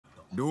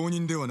浪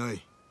人ではな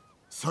い。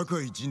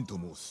酒井仁と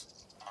申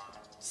す。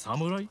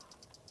侍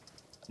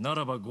な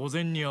らば御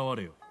前に会わ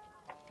れよ。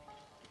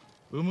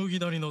うむぎ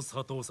谷の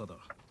佐藤さだ。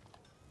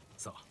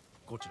さあ、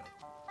こちら。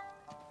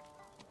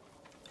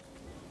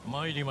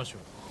参りましょ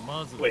う。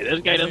まず。Wait, this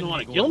guy doesn't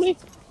want to kill me?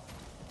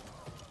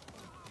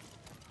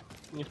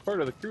 He's part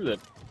of the crew that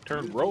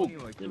turned rogue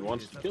and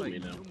wants to kill me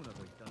now.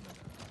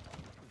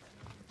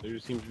 There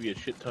seems to be a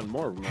shit ton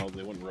more of them now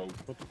they went rogue.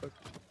 What the fuck?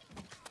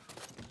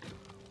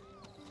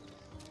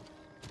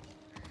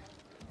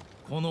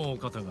 このお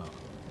方が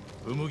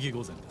うむぎ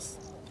御前です。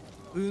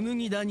うむ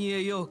ぎ谷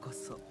へようこ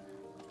そ。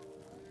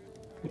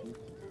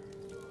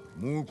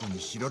猛虎に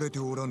知られて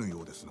おらぬ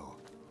ようですな。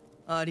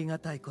ありが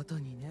たいこと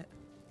にね。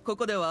こ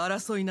こでは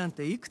争いなん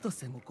て幾と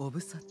せもご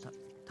無沙汰。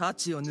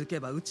太刀を抜け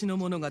ばうちの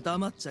者が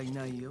黙っちゃい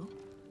ないよ。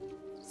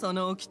そ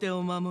の掟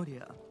を守り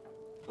ゃ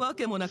わ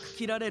けもなく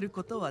切られる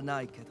ことは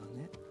ないけど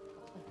ね。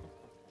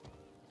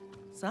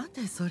さ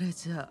てそれ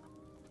じゃあ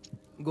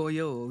ご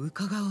用を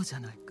伺おうじ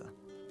ゃないか。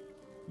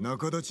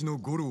仲立ちの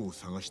五郎を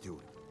探しておる。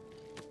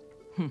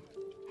ふん、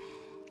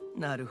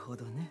なるほ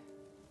どね。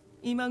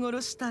今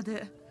頃下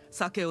で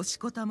酒をし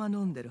こたま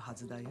飲んでるは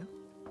ずだよ。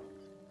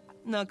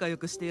仲良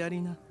くしてや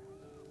りな。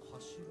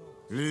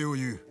礼を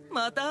言う。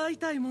また会い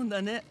たいもん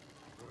だね。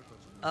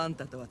あん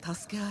たとは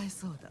助け合え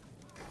そうだ。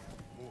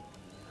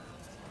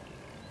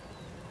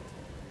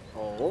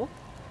Oh?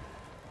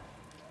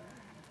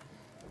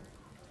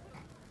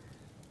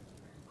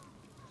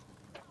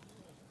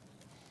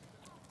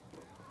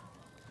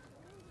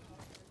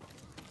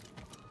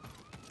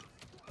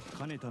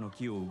 金田の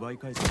木を奪い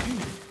返す。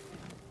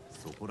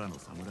そこらの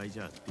侍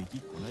じゃでき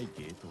っこない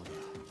芸当だ。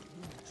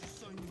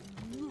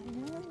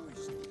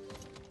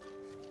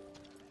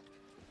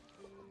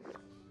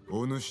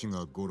お主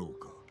が五郎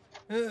か。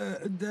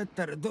だっ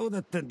たらどうだ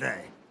ったんだ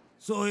い。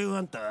そういう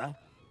あんた。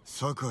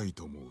酒井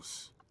と申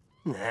す。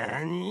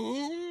な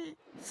に？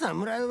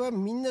侍は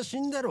みんな死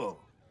んだろ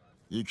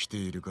う。生きて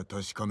いるか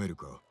確かめる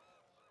か。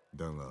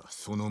だが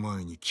その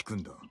前に聞く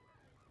んだ。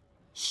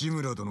志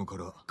村殿か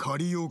ら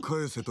借りを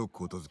返せと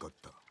ことづかっ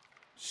た。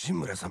志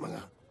村様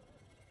が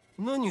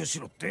何をし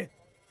ろって？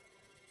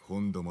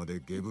本土まで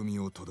下踏み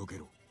を届け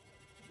ろ。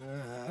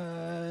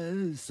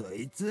そ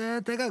いつ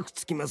は高く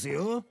つきます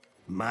よ。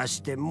ま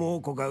して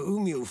猛虎が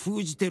海を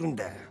封じてるん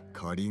だ。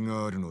借り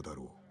があるのだ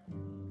ろう。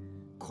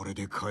これ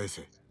で返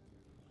せ。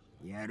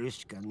やる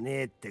しか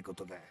ねえってこ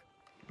とだ。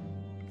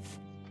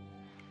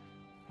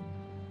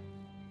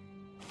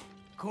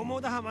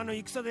菰田浜の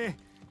戦で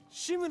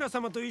志村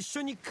様と一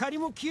緒に借り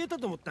も消えた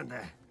と思ったんだ。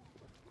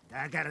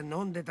だから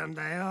飲んでたん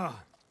だよ。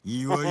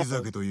祝い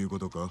酒というこ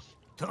とか？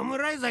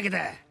弔い酒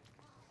だ。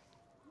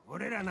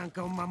俺らなん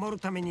かを守る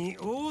ために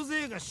大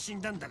勢が死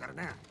んだんだから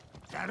な。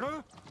だ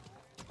ろ？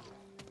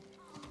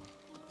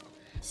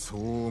そ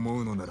う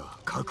思うのなら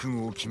覚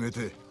悟を決め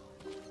て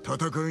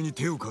戦いに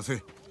手を貸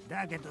せ。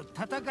だけど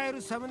戦え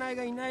る侍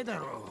がいないだ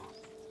ろ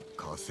う。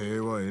加勢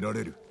は得ら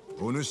れる。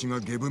お主が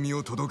下踏み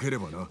を届けれ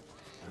ばな。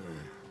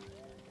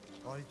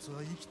あいつ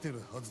は生きて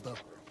るはずだ。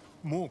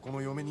もうこ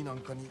の嫁になん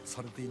かに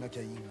されていなき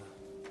ゃいい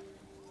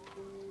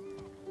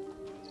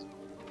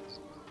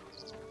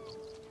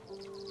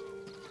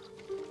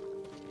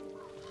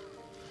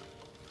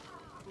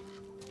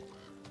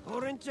が。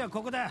俺んちは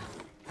ここだ。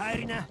入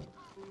りな。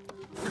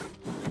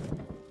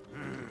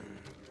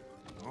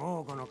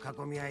猛虎の囲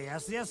みはや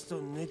すやすと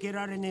抜け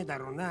られねえだ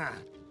ろうな。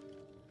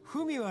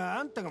文は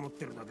あんたが持っ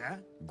てるのか？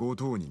ご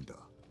当人だ。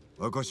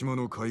赤島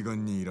の海岸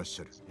にいらっし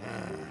ゃる。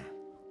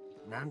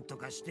なんと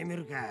かしてみ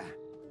るか。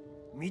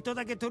水戸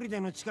岳砦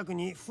の近く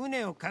に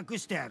船を隠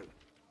してある。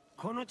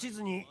この地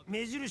図に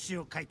目印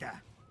を書い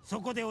た。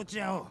そこで落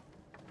ち合おう。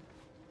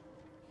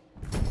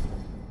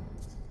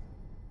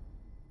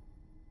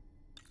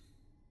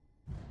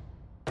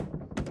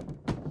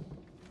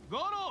ゴ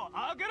ロ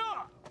開けろ。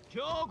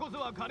今日こそ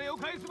は金を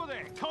返すま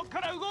でこっか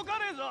ら動か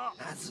ねえぞ。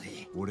まず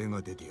い。俺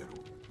が出てやろ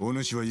う。お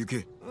主は行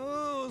け。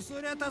おお、そ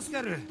りゃ助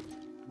かる。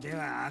で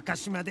は赤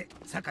島で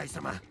酒井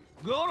様。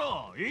ゴ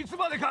ロいつ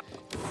までか。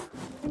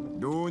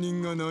浪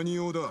人が何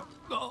用だ。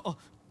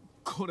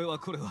これは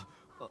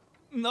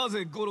な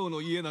ぜ五郎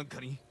の家なん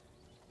かに。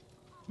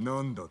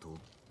なんだと。い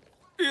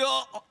や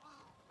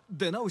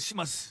出直し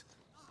ます。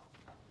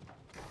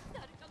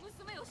誰か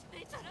娘を知っ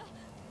ていたら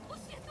教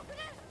えてくれ。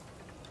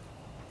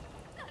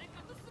誰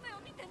か娘を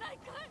見てない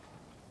かい。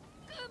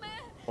グメ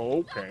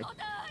Okay.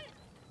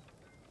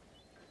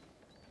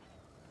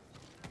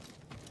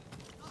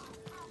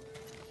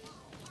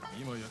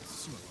 今や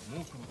対馬は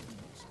猛虎の国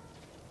です。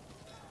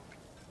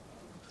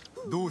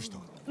どうした？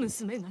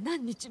娘が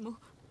何日も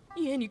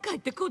家に帰っ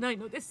てこない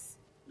のです。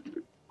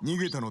逃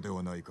げたので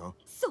はないか？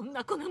そん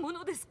な子なも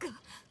のですか。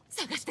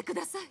探してく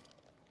ださい。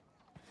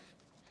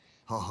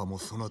母も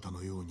そなた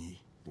のよう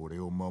に俺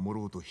を守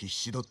ろうと必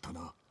死だった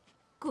な。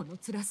この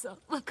辛さ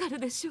わかる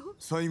でしょう。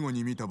最後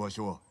に見た場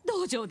所は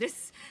道場で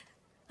す。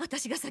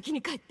私が先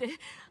に帰って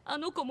あ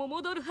の子も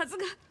戻るはず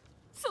が、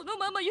その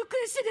まま行方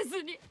知れ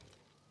ずに。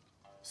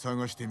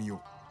探してみよう。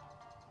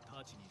太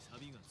刀に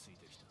錆がつい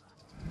てきた。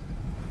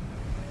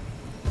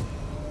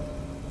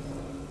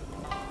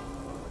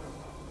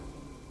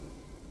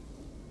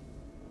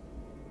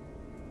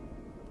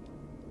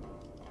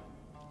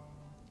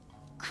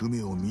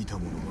船を見た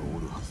者がお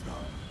るはずだ。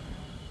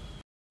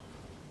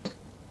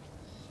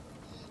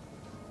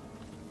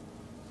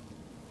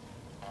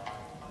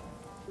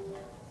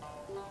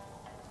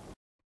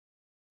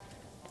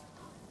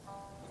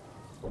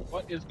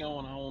What is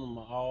going on in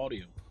my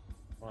audio?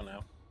 Come on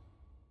now.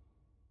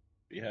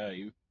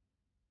 Behave.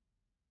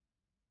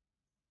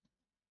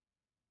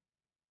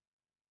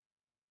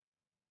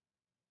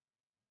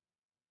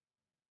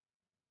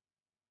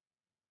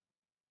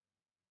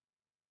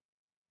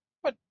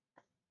 What?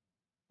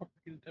 Oh,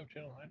 get a dev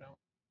channel. I don't.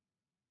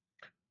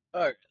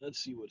 All right, let's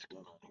see what's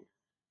going on here.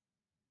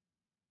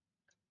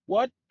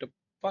 What the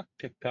fuck,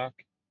 TikTok?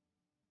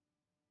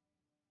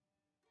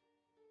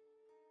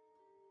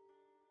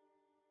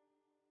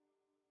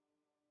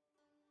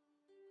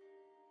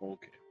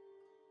 Okay.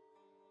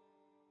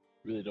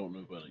 Really don't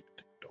know if I like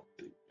TikTok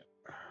thing.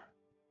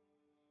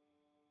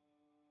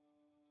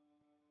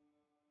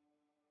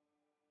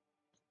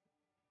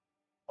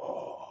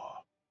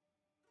 Oh.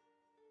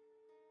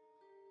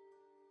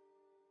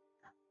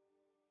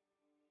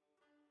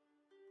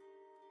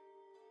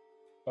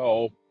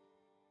 Oh.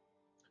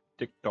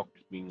 TikTok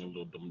is being a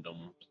little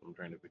dumb, so I'm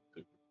trying to fix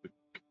it.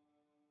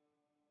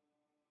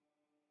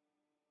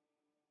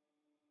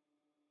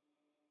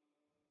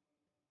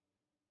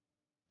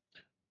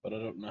 But I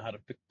don't know how to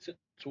fix it,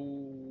 so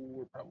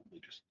we're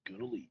probably just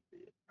gonna leave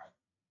it.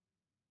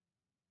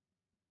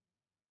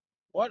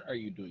 What are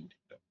you doing,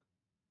 TikTok?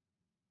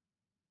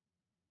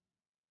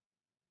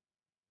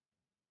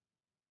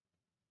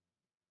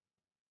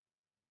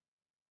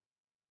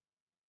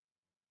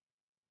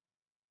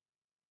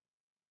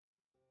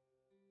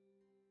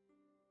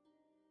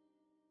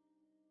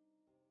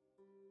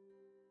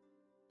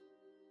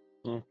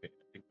 Okay,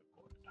 I think I'm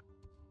going to.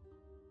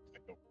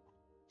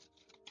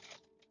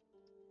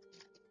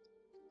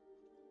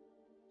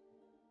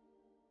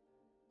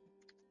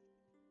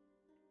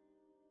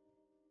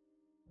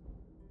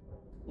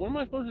 What am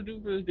I supposed to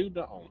do for this dude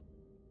to own?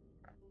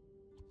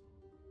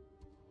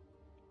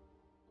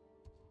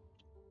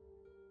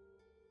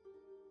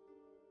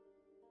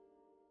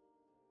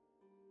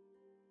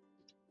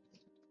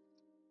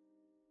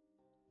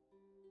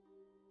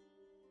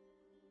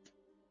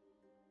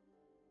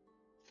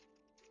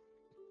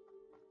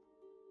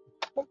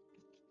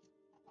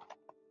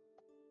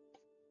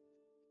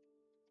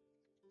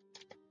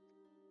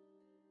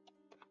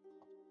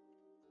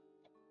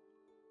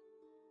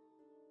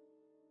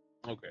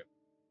 Okay.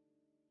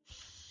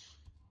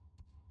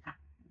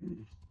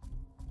 Hmm.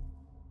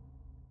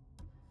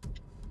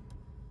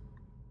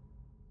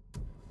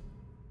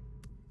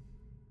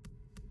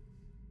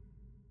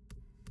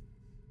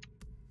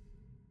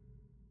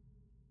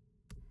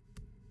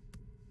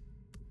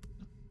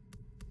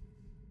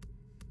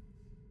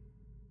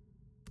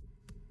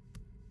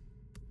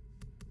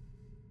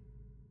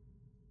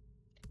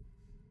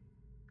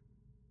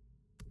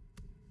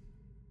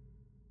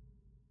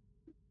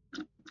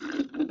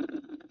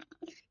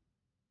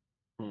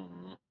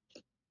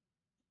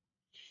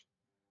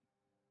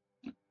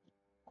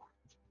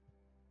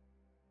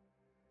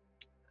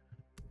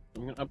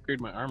 I'm gonna upgrade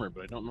my armor,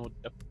 but I don't know what.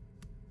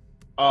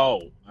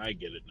 Oh, I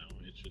get it now.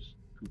 It's just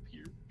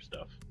poopier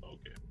stuff.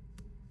 Okay.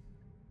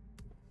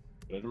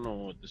 But I don't know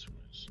what this one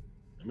is.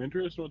 I'm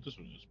interested in what this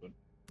one is, but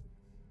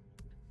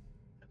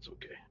that's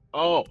okay.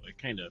 Oh,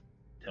 it kind of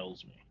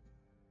tells me.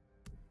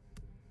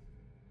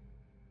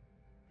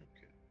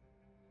 Okay.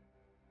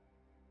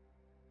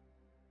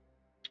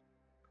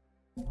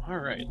 All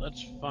right,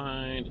 let's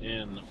find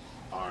an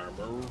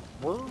armor.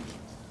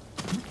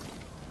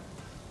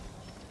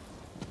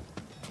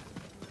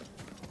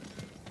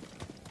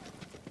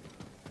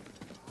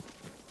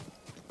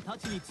 太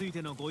刀につい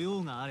てのご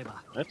用があれ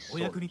ば That's お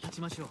役に立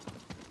ちましょう。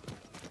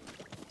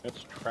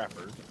 That's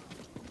Trapper. な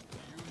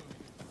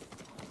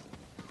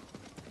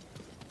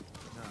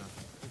あ、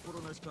心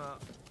なしか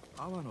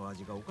泡の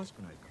味がおかし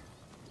くないか。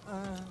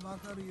ああ、わ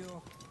かるよ。き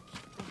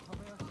っと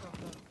食べやすかっ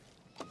た。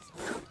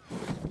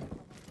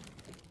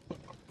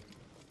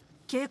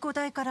稽古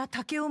台から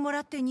竹をも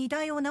らって荷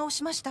台を直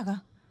しました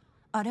が、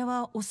あれ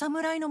はお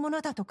侍のも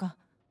のだとか。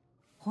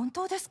本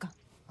当ですか？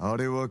あ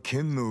れは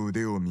剣の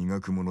腕を磨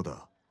くもの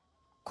だ。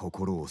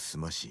心を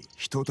澄まし、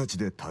人たち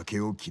で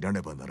竹を切ら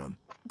ねばならん。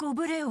ご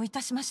無礼をい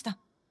たしました。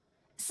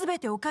すべ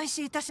てお返し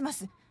いたしま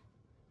す。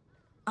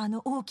あ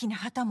の大きな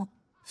旗も。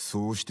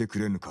そうしてく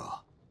れぬ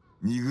か。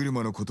荷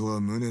車のこと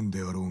は無念で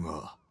あろう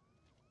が、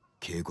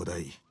稽古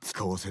代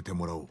使わせて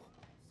もらおう。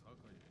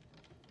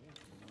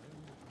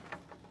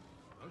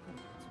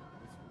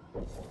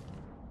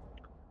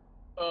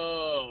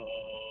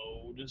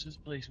Oh, does this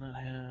place not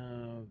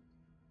have?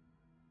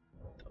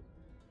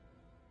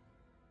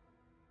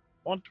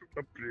 Want to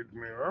upgrade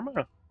my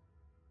armor?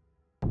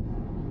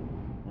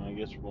 I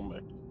guess we're going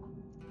back to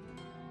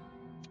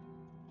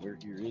where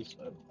here is.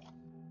 I don't know.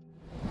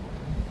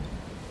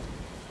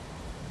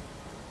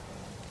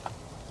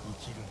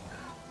 生きるんだ。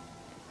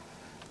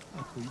あ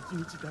と1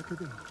日だけ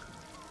でも